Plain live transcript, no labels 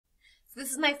So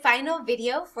this is my final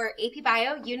video for AP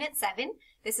Bio Unit 7.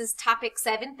 This is topic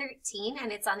 713,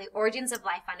 and it's on the origins of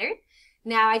life on Earth.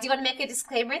 Now, I do want to make a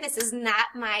disclaimer. This is not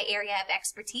my area of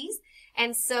expertise,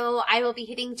 and so I will be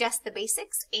hitting just the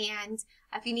basics, and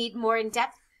if you need more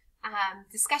in-depth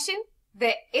discussion,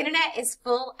 the internet is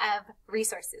full of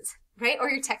resources, right? Or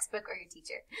your textbook or your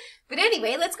teacher. But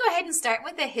anyway, let's go ahead and start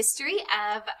with the history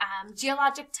of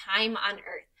geologic time on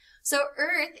Earth. So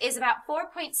Earth is about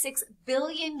 4.6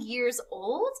 billion years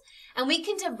old, and we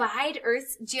can divide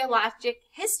Earth's geologic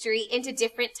history into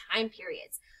different time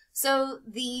periods. So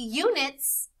the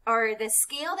units, or the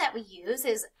scale that we use,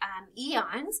 is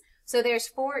eons. So there's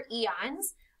 4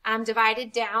 eons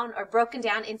divided down or broken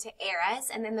down into eras,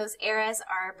 and then those eras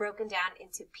are broken down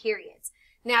into periods.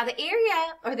 Now the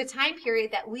area or the time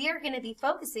period that we are going to be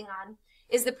focusing on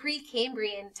is the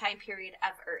Precambrian time period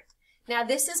of Earth. Now,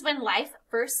 this is when life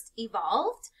first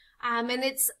evolved, and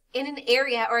it's in an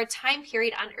area or a time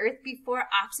period on Earth before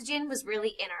oxygen was really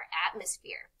in our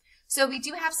atmosphere. So we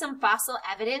do have some fossil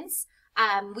evidence.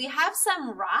 We have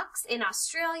some rocks in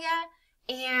Australia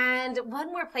and one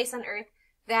more place on Earth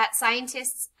that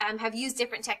scientists have used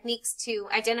different techniques to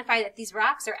identify that these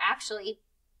rocks are actually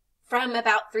from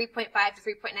about 3.5 to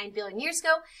 3.9 billion years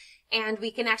ago, and we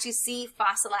can actually see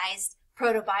fossilized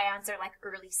protobionts, or like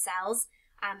early cells,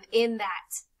 in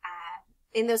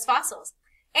those fossils.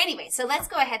 Anyway, so let's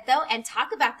go ahead though and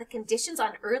talk about the conditions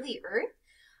on early Earth.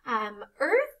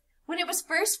 Earth, when it was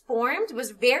first formed,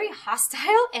 was very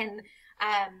hostile and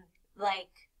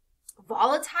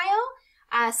volatile.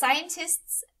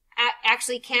 Scientists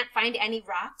actually can't find any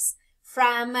rocks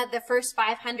from the first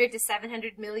 500 to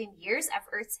 700 million years of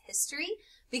Earth's history,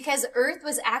 because Earth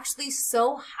was actually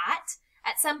so hot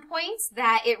at some points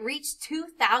that it reached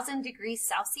 2,000 degrees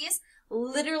Celsius,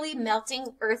 literally melting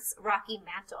Earth's rocky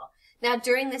mantle. Now,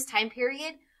 during this time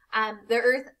period, the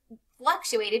Earth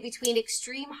fluctuated between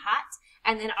extreme hot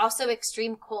and then also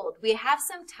extreme cold. We have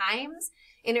some times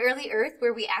in early Earth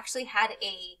where we actually had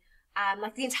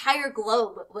like the entire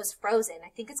globe was frozen. I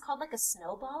think it's called like a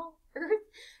snowball Earth.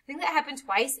 I think that happened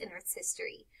twice in Earth's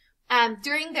history.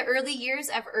 During the early years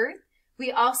of Earth,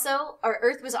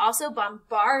 Earth was also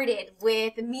bombarded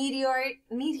with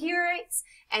meteorites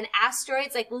and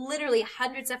asteroids. Like literally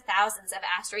hundreds of thousands of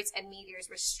asteroids and meteors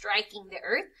were striking the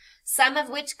Earth, some of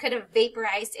which could have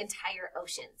vaporized entire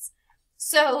oceans.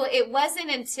 So it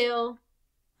wasn't until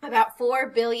about 4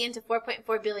 billion to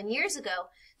 4.4 billion years ago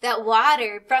that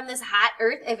water from this hot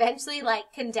Earth eventually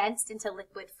condensed into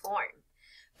liquid form.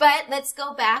 But let's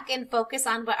go back and focus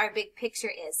on what our big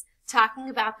picture is, talking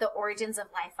about the origins of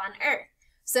life on Earth.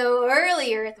 So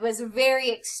early Earth was very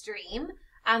extreme,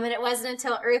 and it wasn't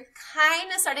until Earth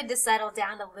kind of started to settle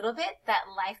down a little bit that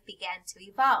life began to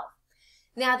evolve.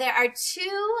 Now, there are 2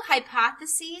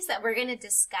 hypotheses that we're going to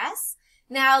discuss.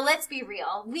 Now, let's be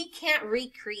real. We can't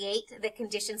recreate the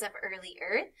conditions of early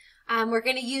Earth. We're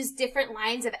going to use different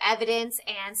lines of evidence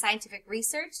and scientific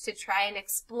research to try and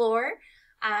explore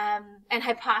and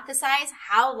hypothesize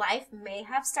how life may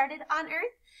have started on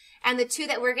Earth. And the 2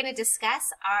 that we're going to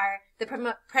discuss are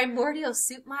the primordial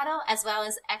soup model as well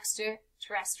as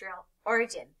extraterrestrial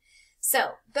origin.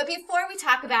 So, but before we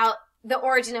talk about the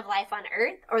origin of life on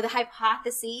Earth, or the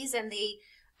hypotheses and the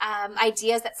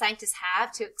ideas that scientists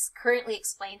have to currently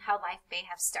explain how life may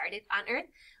have started on Earth,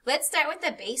 let's start with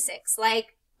the basics.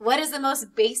 Like, what is the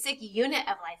most basic unit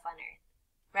of life on Earth,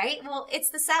 right? Well,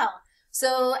 it's the cell.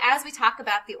 So as we talk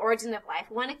about the origin of life,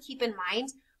 we want to keep in mind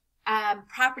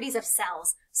properties of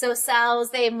cells. So cells,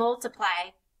 they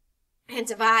multiply and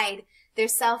divide. They're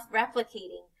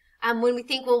self-replicating. When we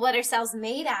think, well, what are cells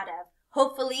made out of?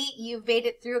 Hopefully you've made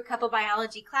it through a couple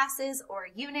biology classes or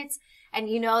units, and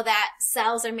you know that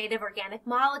cells are made of organic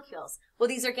molecules. Well,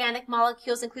 these organic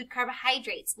molecules include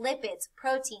carbohydrates, lipids,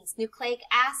 proteins, nucleic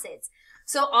acids.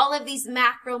 So all of these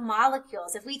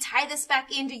macromolecules, if we tie this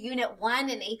back into Unit 1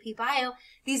 in AP Bio,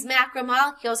 these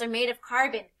macromolecules are made of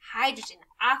carbon, hydrogen,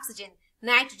 oxygen,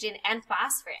 nitrogen, and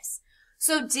phosphorus.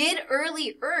 So did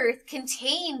early Earth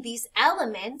contain these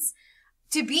elements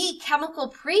to be chemical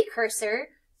precursors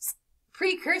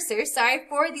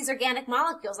for these organic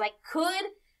molecules? Like,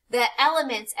 could the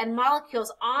elements and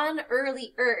molecules on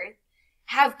early Earth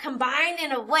have combined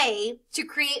in a way to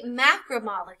create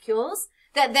macromolecules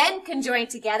that then can join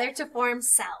together to form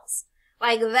cells?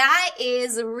 Like, that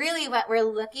is really what we're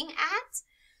looking at.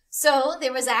 So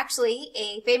there was actually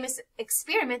a famous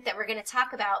experiment that we're going to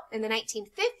talk about in the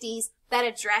 1950s that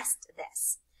addressed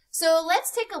this. So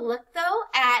let's take a look though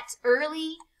at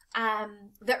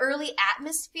the early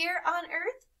atmosphere on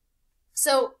Earth.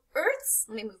 So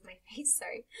let me move my face,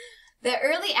 sorry. The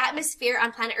early atmosphere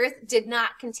on planet Earth did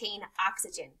not contain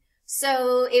oxygen.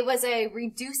 So it was a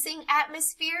reducing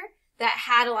atmosphere that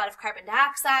had a lot of carbon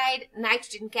dioxide,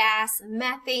 nitrogen gas,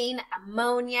 methane,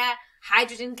 ammonia,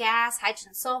 hydrogen gas,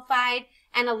 hydrogen sulfide,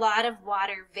 and a lot of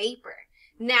water vapor.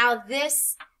 Now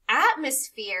this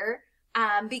atmosphere,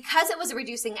 because it was a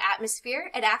reducing atmosphere,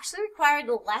 it actually required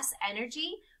less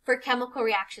energy for chemical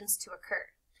reactions to occur.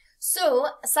 So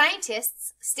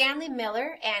scientists Stanley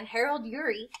Miller and Harold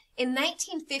Urey in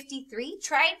 1953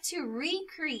 tried to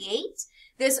recreate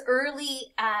this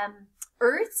early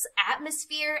Earth's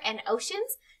atmosphere and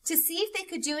oceans to see if they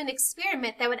could do an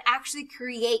experiment that would actually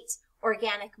create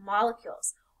organic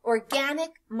molecules.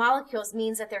 Organic molecules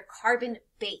means that they're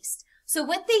carbon-based. So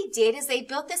what they did is they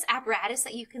built this apparatus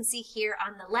that you can see here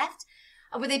on the left,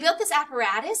 where they built this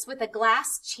apparatus with a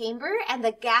glass chamber, and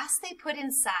the gas they put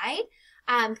inside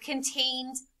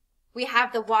contained, we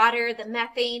have the water, the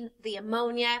methane, the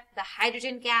ammonia, the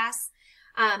hydrogen gas,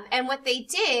 and what they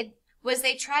did was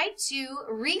they tried to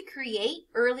recreate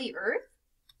early Earth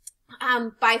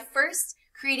by first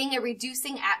creating a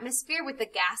reducing atmosphere with the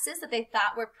gases that they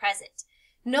thought were present.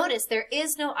 Notice there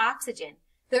is no oxygen.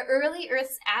 The early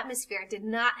Earth's atmosphere did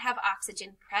not have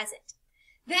oxygen present.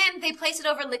 Then they placed it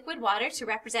over liquid water to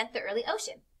represent the early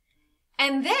ocean.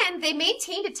 And then they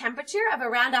maintained a temperature of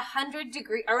around 100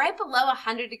 degrees, or right below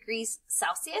 100 degrees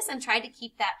Celsius, and tried to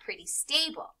keep that pretty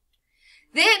stable.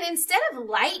 Then instead of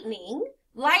lightning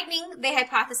they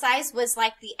hypothesized was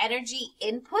like the energy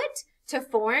input to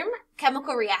form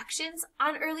chemical reactions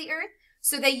on early Earth.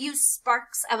 So they used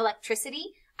sparks of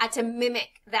electricity to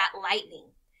mimic that lightning.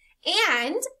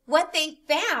 And what they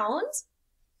found,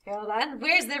 hold on,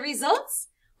 where's the results?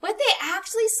 What they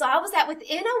actually saw was that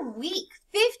within a week,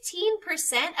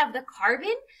 15% of the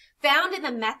carbon found in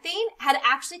the methane had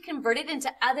actually converted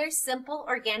into other simple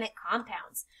organic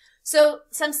compounds. So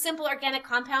some simple organic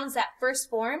compounds that first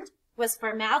formed was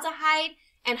formaldehyde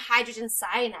and hydrogen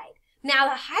cyanide. Now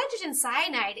the hydrogen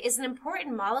cyanide is an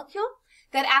important molecule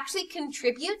that actually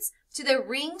contributes to the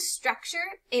ring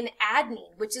structure in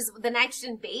adenine, which is the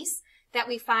nitrogen base that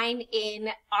we find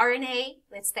in RNA.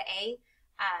 That's the A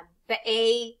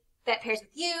that pairs with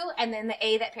U, and then the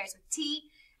A that pairs with T.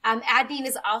 Adenine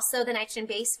is also the nitrogen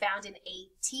base found in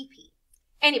ATP.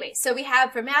 Anyway, so we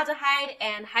have formaldehyde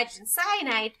and hydrogen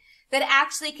cyanide that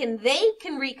actually can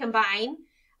recombine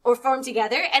or form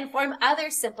together and form other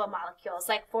simple molecules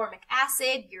like formic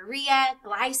acid, urea,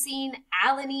 glycine,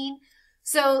 alanine.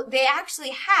 So they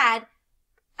actually had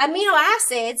amino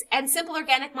acids and simple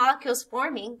organic molecules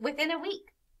forming within a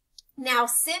week. Now,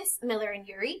 since Miller and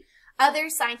Urey, other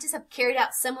scientists have carried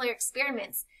out similar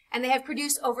experiments, and they have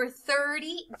produced over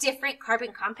 30 different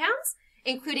carbon compounds,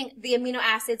 including the amino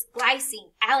acids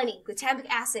glycine, alanine, glutamic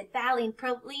acid, valine,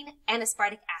 proline, and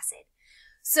aspartic acid.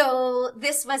 So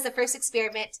this was the first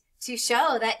experiment to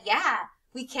show that, yeah,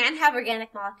 we can have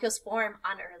organic molecules form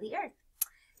on early Earth.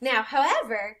 Now,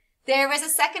 however, there was a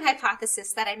second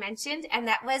hypothesis that I mentioned, and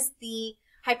that was the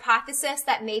hypothesis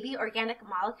that maybe organic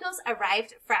molecules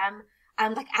arrived from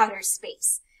like outer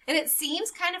space. And it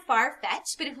seems kind of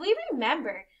far-fetched, but if we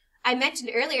remember, I mentioned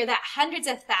earlier that hundreds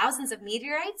of thousands of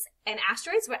meteorites and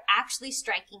asteroids were actually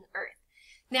striking Earth.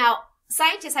 Now,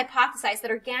 scientists hypothesized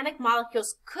that organic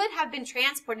molecules could have been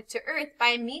transported to Earth by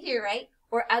a meteorite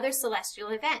or other celestial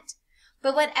event.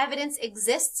 But what evidence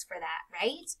exists for that,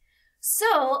 right?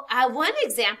 So one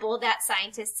example that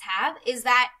scientists have is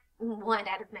that, one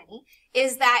out of many,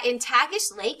 is that in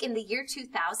Tagish Lake in the year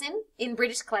 2000 in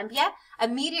British Columbia, a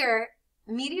meteorite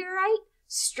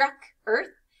struck Earth,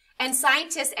 and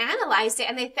scientists analyzed it,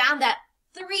 and they found that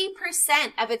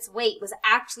 3% of its weight was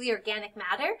actually organic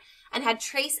matter and had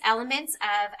trace elements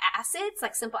of acids,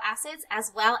 like simple acids,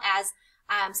 as well as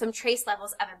some trace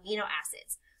levels of amino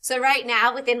acids. So right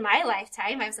now, within my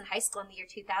lifetime, I was in high school in the year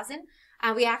 2000,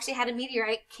 we actually had a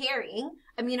meteorite carrying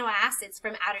amino acids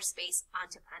from outer space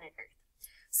onto planet Earth.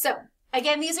 So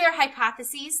again, these are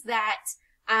hypotheses that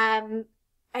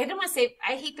I don't want to say,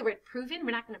 I hate the word proven.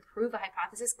 We're not going to prove a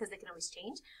hypothesis because they can always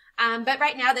change. But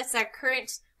right now, that's our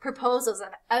current proposals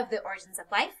of the origins of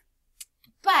life.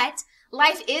 But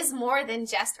life is more than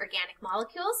just organic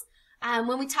molecules.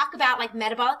 When we talk about like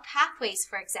metabolic pathways,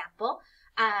 for example,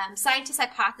 scientists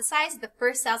hypothesize that the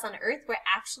first cells on Earth were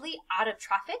actually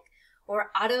autotrophic,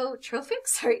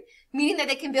 meaning that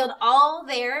they can build all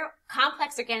their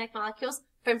complex organic molecules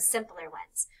from simpler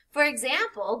ones. For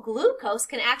example, glucose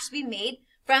can actually be made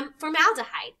from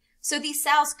formaldehyde. So these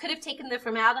cells could have taken the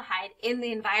formaldehyde in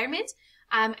the environment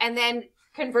and then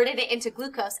converted it into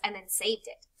glucose and then saved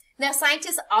it. Now,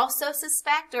 scientists also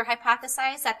suspect or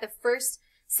hypothesize that the first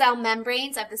cell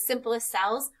membranes of the simplest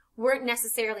cells weren't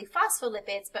necessarily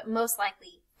phospholipids, but most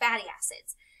likely fatty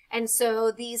acids. And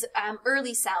so these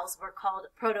early cells were called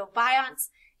protobionts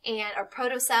or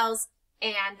protocells,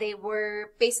 and they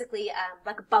were basically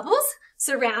like bubbles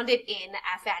surrounded in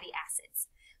fatty acids.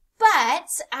 But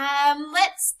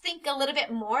let's think a little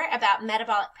bit more about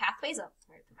metabolic pathways. Oh,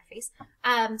 sorry, put my face.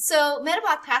 So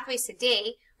metabolic pathways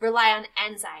today rely on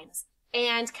enzymes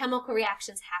and chemical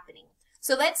reactions happening.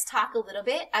 So let's talk a little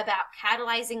bit about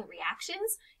catalyzing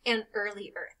reactions in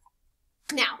early Earth.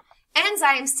 Now,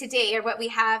 enzymes today are what we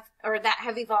have, or that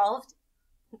have evolved.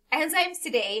 Enzymes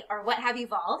today are what have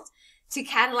evolved to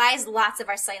catalyze lots of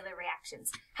our cellular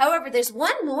reactions. However, there's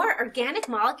one more organic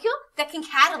molecule that can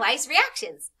catalyze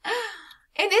reactions,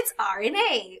 and it's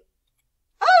RNA.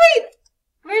 Oh wait,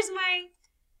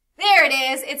 there it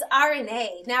is, it's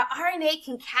RNA. Now, RNA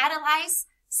can catalyze,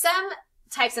 some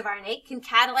types of RNA can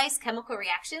catalyze chemical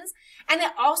reactions, and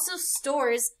it also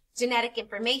stores genetic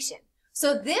information.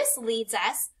 So this leads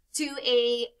us to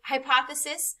a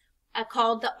hypothesis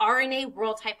called the RNA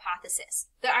world hypothesis.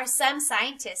 There are some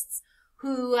scientists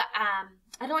who, I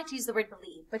don't like to use the word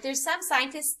believe, but there's some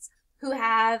scientists who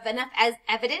have enough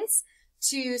evidence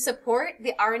to support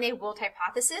the RNA world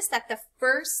hypothesis that the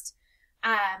first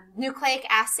nucleic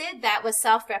acid that was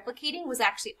self-replicating was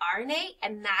actually RNA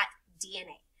and not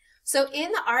DNA. So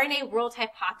in the RNA world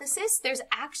hypothesis, there's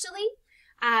actually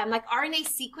like RNA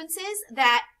sequences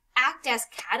that act as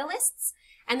catalysts,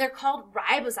 and they're called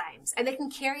ribozymes, and they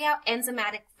can carry out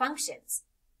enzymatic functions.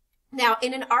 Now,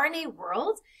 in an RNA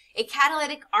world, a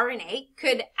catalytic RNA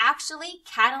could actually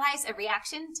catalyze a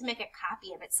reaction to make a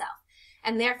copy of itself,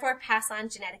 and therefore pass on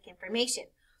genetic information.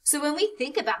 So when we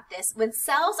think about this, when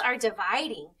cells are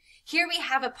dividing, here we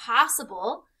have a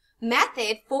possible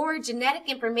method for genetic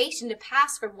information to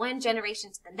pass from one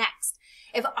generation to the next.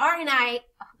 If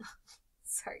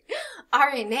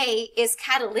RNA is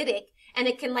catalytic and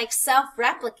it can like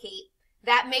self-replicate,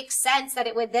 that makes sense that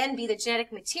it would then be the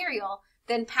genetic material,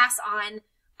 then pass on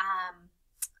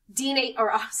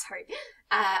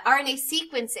RNA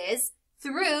sequences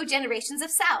through generations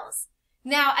of cells.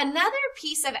 Now, another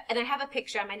piece of, and I have a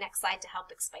picture on my next slide to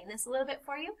help explain this a little bit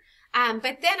for you,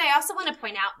 but then I also want to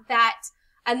point out that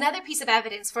another piece of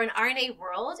evidence for an RNA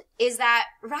world is that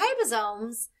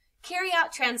ribosomes carry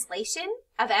out translation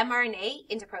of mRNA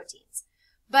into proteins.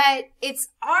 But it's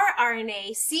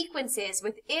rRNA sequences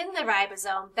within the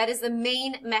ribosome that is the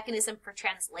main mechanism for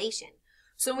translation.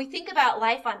 So when we think about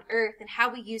life on Earth and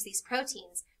how we use these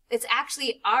proteins, it's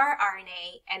actually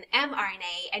rRNA and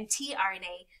mRNA and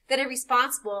tRNA that are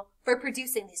responsible for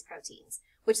producing these proteins,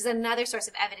 which is another source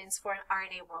of evidence for an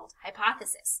RNA world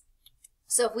hypothesis.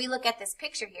 So if we look at this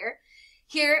picture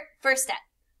here, first step,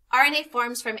 RNA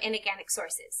forms from inorganic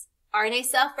sources. RNA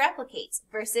self-replicates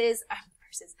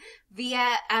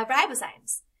via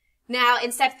ribozymes. Now,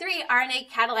 in step 3, RNA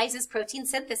catalyzes protein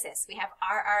synthesis. We have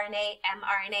rRNA,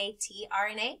 mRNA,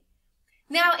 tRNA.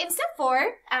 Now, in step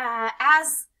 4,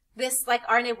 as this like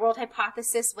RNA world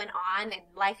hypothesis went on and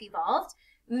life evolved,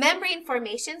 membrane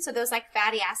formation, so those like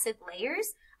fatty acid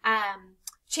layers,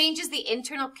 changes the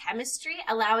internal chemistry,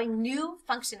 allowing new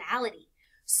functionality.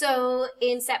 So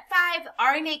in step 5,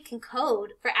 RNA can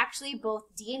code for actually both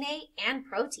DNA and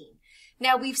protein.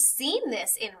 Now, we've seen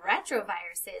this in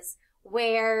retroviruses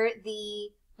where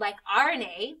the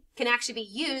RNA can actually be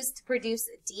used to produce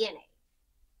DNA.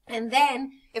 And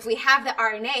then if we have the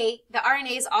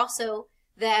RNA is also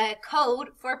the code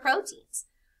for proteins.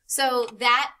 So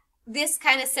this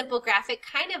kind of simple graphic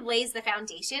kind of lays the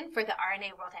foundation for the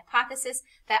RNA world hypothesis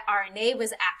that RNA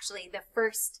was actually the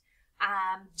first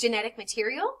genetic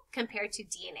material compared to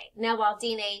DNA. Now, while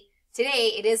DNA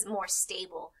today, it is more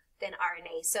stable than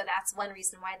RNA. So that's one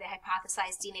reason why they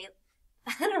hypothesized DNA,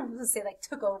 I don't want to say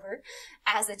took over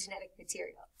as a genetic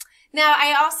material. Now,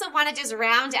 I also want to just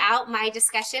round out my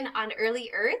discussion on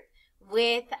early Earth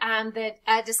with the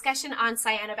discussion on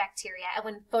cyanobacteria and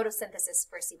when photosynthesis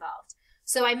first evolved.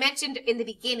 So I mentioned in the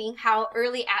beginning how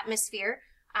early atmosphere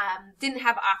didn't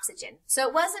have oxygen. So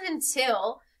it wasn't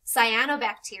until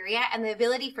cyanobacteria and the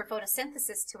ability for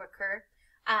photosynthesis to occur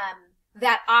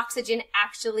that oxygen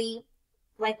actually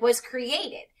was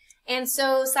created. And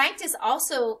so scientists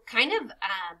also kind of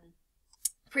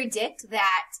predict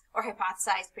that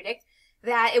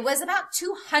it was about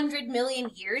 200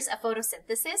 million years of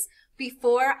photosynthesis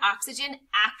before oxygen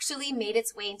actually made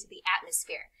its way into the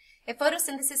atmosphere. If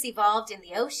photosynthesis evolved in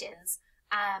the oceans,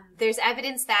 there's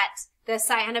evidence that the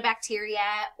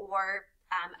cyanobacteria or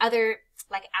other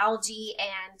algae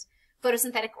and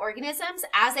photosynthetic organisms,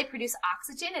 as they produce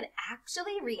oxygen, it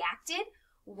actually reacted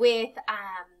with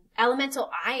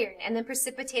elemental iron and then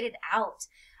precipitated out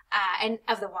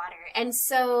of the water. And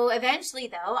so eventually,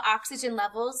 though, oxygen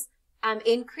levels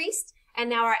increased and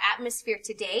now our atmosphere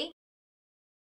today